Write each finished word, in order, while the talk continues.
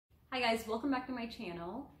Hi guys, welcome back to my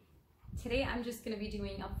channel. Today I'm just going to be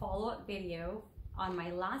doing a follow-up video on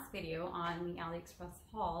my last video on the AliExpress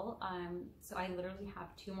haul. So I literally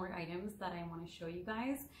have two more items that I want to show you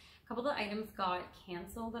guys. A couple of the items got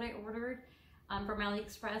canceled that I ordered from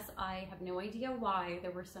AliExpress. I have no idea why.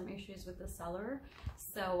 There were some issues with the seller,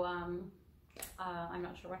 so I'm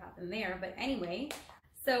not sure what happened there, but anyway.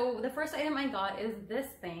 So the first item I got is this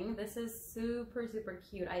thing. This is super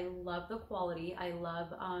cute. I love the quality. I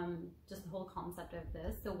love just the whole concept of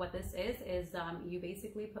this. So what this is you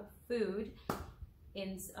basically put food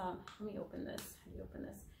in, let me open this. How do you open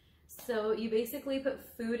this? So you basically put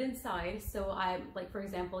food inside. So like for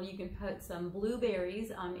example, you can put some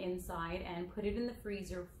blueberries inside and put it in the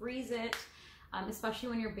freezer, freeze it, especially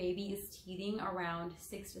when your baby is teething around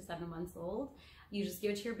 6 to 7 months old. You just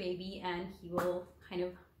give it to your baby and he will kind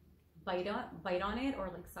of bite on it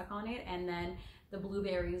or like suck on it, and then the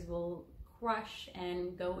blueberries will crush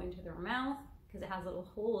and go into their mouth because it has little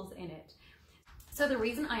holes in it. So the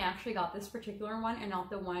reason I actually got this particular one and not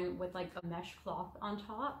the one with like a mesh cloth on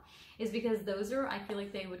top is because those I feel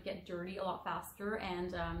like they would get dirty a lot faster,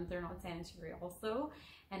 and they're not sanitary also,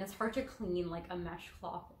 and it's hard to clean like a mesh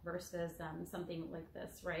cloth versus something like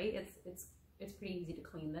this, right? It's pretty easy to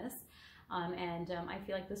clean this. I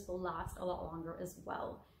feel like this will last a lot longer as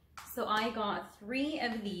well. So I got 3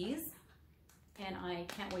 of these and I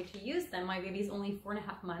can't wait to use them. My baby's only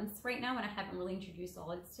 4.5 months right now and I haven't really introduced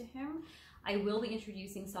solids to him. I will be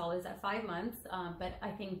introducing solids at 5 months, but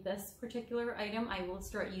I think this particular item, I will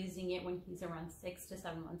start using it when he's around 6 to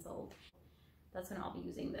 7 months old. That's when I'll be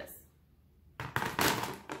using this.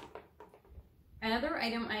 Another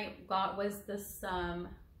item I got was this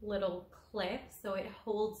little clip. So it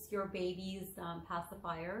holds your baby's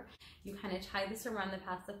pacifier. You kind of tie this around the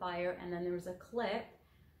pacifier, and then there's a clip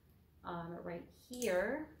right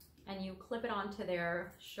here, and you clip it onto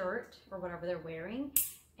their shirt or whatever they're wearing,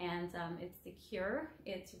 and it's secure.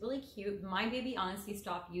 It's really cute. My baby honestly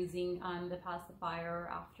stopped using the pacifier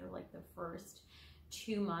after like the first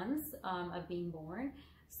 2 months of being born.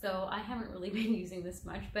 So I haven't really been using this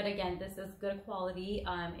much, but again, this is good quality.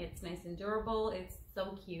 It's nice and durable. It's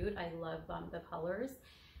so cute. I love the colors.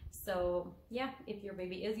 So yeah, if your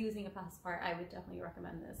baby is using a pacifier, I would definitely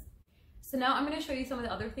recommend this. So now I'm going to show you some of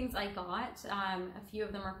the other things I got. A few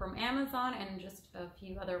of them are from Amazon and just a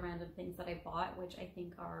few other random things that I bought, which I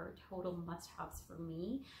think are total must-haves for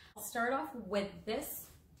me. I'll start off with this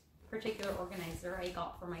particular organizer I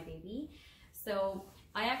got for my baby. So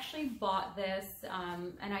I actually bought this,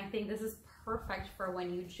 and I think this is perfect for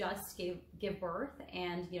when you just give birth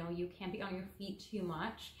and you know you can't be on your feet too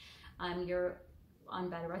much. You're on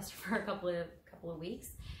bed rest for a couple of weeks.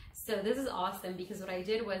 So this is awesome because what I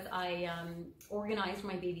did was I organized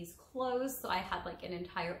my baby's clothes. So I had like an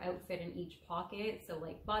entire outfit in each pocket. So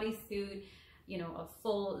like bodysuit, you know, a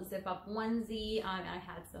full zip up onesie, and I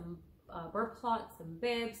had some burp cloths, some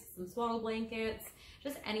bibs, some swaddle blankets,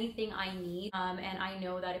 just anything I need. And I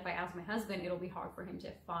know that if I ask my husband, it'll be hard for him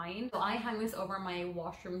to find. So I hung this over my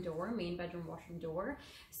washroom door, main bedroom washroom door.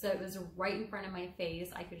 So it was right in front of my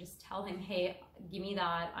face. I could just tell him, hey, give me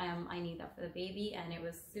that. I need that for the baby. And it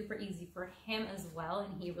was super easy for him as well.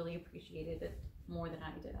 And he really appreciated it more than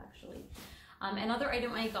I did actually. Another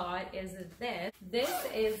item I got is this. This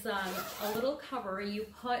is a little cover you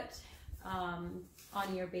put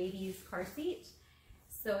on your baby's car seat,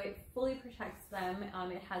 so it fully protects them.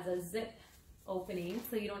 It has a zip opening,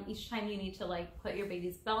 so you don't, each time you need to like put your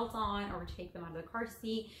baby's belt on or take them out of the car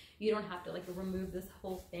seat, you don't have to like remove this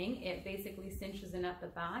whole thing. It basically cinches in at the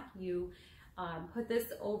back. You put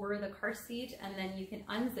this over the car seat, and then you can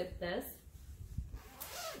unzip this.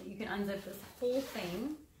 You can unzip this whole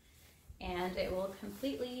thing, and it will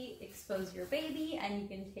completely expose your baby, and you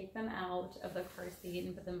can take them out of the car seat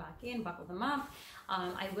and put them back in, buckle them up.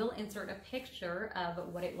 I will insert a picture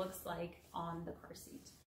of what it looks like on the car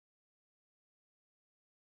seat.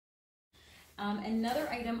 Another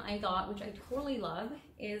item I got, which I totally love,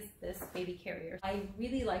 is this baby carrier. I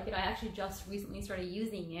really like it. I actually just recently started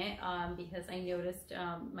using it because I noticed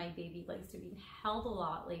my baby likes to be held a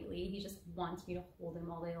lot lately. He just wants me to hold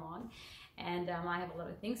him all day long. And I have a lot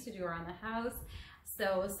of things to do around the house.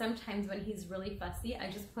 So sometimes when he's really fussy, I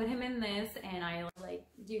just put him in this and I like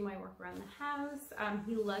do my work around the house.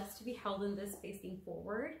 He loves to be held in this facing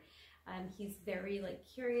forward. He's very like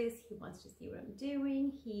curious. He wants to see what I'm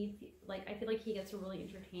doing. I feel like he gets really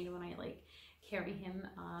entertained when I like carry him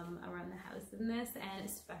around the house in this. And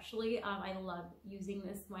especially I love using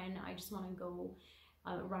this when I just want to go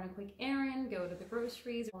run a quick errand, go to the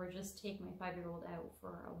groceries, or just take my 5-year-old out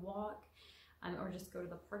for a walk, or just go to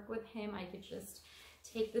the park with him. I could just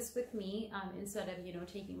take this with me instead of, you know,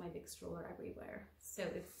 taking my big stroller everywhere. So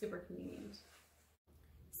it's super convenient.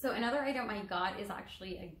 So another item I got is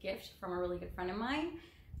actually a gift from a really good friend of mine.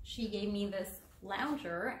 She gave me this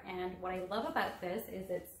lounger, and what I love about this is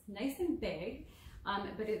it's nice and big,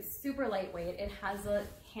 but it's super lightweight. It has a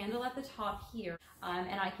handle at the top here,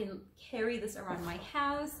 and I can carry this around my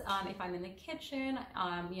house if I'm in the kitchen,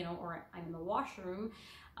 you know, or I'm in the washroom,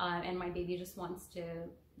 and my baby just wants to,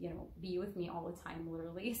 you know, be with me all the time,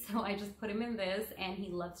 literally. So I just put him in this, and he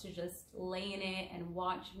loves to just lay in it and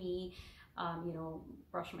watch me, you know,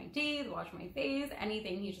 brush my teeth, wash my face,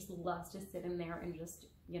 anything. He just loves to sit in there and just,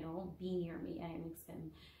 you know, be near me, and it makes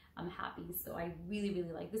him happy. So I really,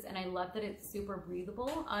 really like this, and I love that it's super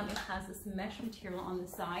breathable. It has this mesh material on the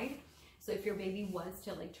side, so if your baby was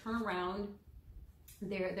to like turn around,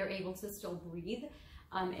 they're able to still breathe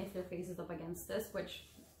if their face is up against this, which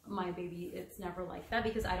my baby, it's never like that,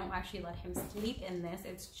 because I don't actually let him sleep in this.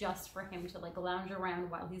 It's just for him to like lounge around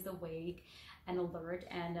while he's awake and alert.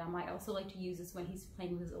 And I also like to use this when he's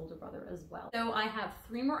playing with his older brother as well. So I have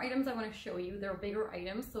 3 more items I want to show you. They're bigger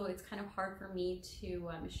items, so it's kind of hard for me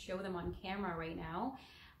to show them on camera right now,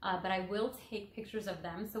 but I will take pictures of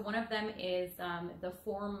them. So one of them is the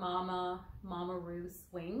 4 Mama-Roo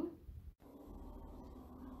swing.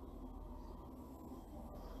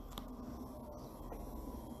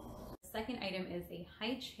 The second item is a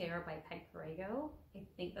high chair by Perego. I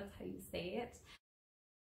think that's how you say it.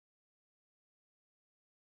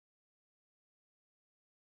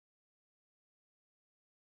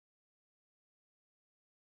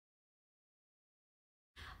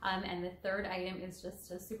 And the third item is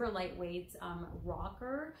just a super lightweight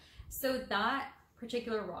rocker. So that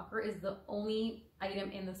particular rocker is the only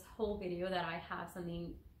item in this whole video that I have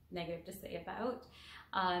something negative to say about.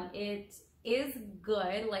 It is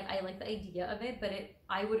good, like I like the idea of it, but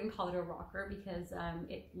I wouldn't call it a rocker, because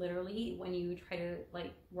it literally, when you try to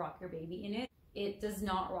like rock your baby in it, it does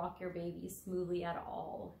not rock your baby smoothly at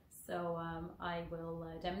all. So I will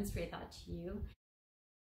demonstrate that to you.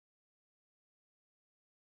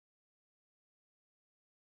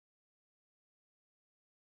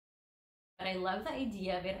 But I love the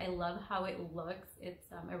idea of it. I love how it looks. It's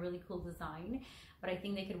a really cool design, but I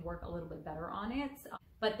think they could work a little bit better on it.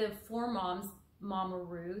 But the 4 Moms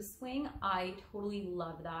Mama-Roo swing, I totally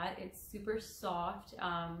love that. It's super soft.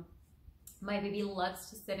 My baby loves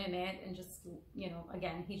to sit in it and just, you know,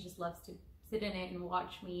 again, he just loves to sit in it and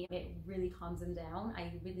watch me. It really calms him down.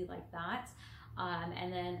 I really like that.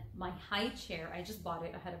 And then my high chair, I just bought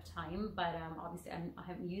it ahead of time, but obviously I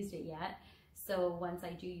haven't used it yet. So once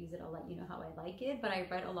I do use it, I'll let you know how I like it. But I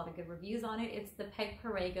read a lot of good reviews on it. It's the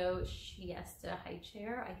Perego Siesta high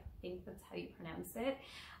chair. I think that's how you pronounce it.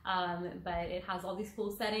 But it has all these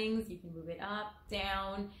cool settings. You can move it up,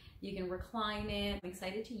 down, you can recline it. I'm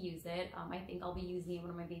excited to use it. I think I'll be using it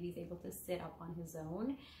when my baby's able to sit up on his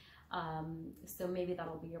own. So maybe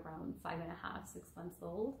that'll be around 5.5, 6 months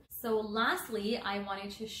old. So lastly, I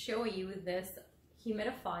wanted to show you this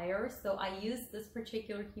humidifier. So I use this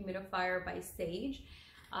particular humidifier by Sage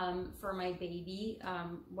for my baby.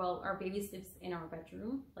 Well, our baby sleeps in our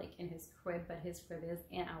bedroom, like in his crib, but his crib is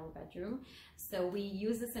in our bedroom. So we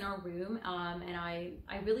use this in our room, and I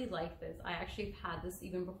really like this. I actually had this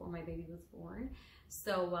even before my baby was born.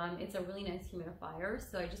 So it's a really nice humidifier.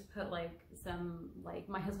 So I just put like some, like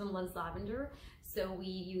my husband loves lavender, so we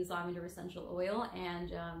use lavender essential oil,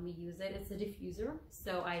 and we use it. It's a diffuser,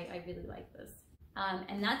 so I really like this.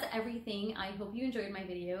 And that's everything. I hope you enjoyed my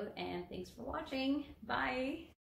video, and thanks for watching. Bye.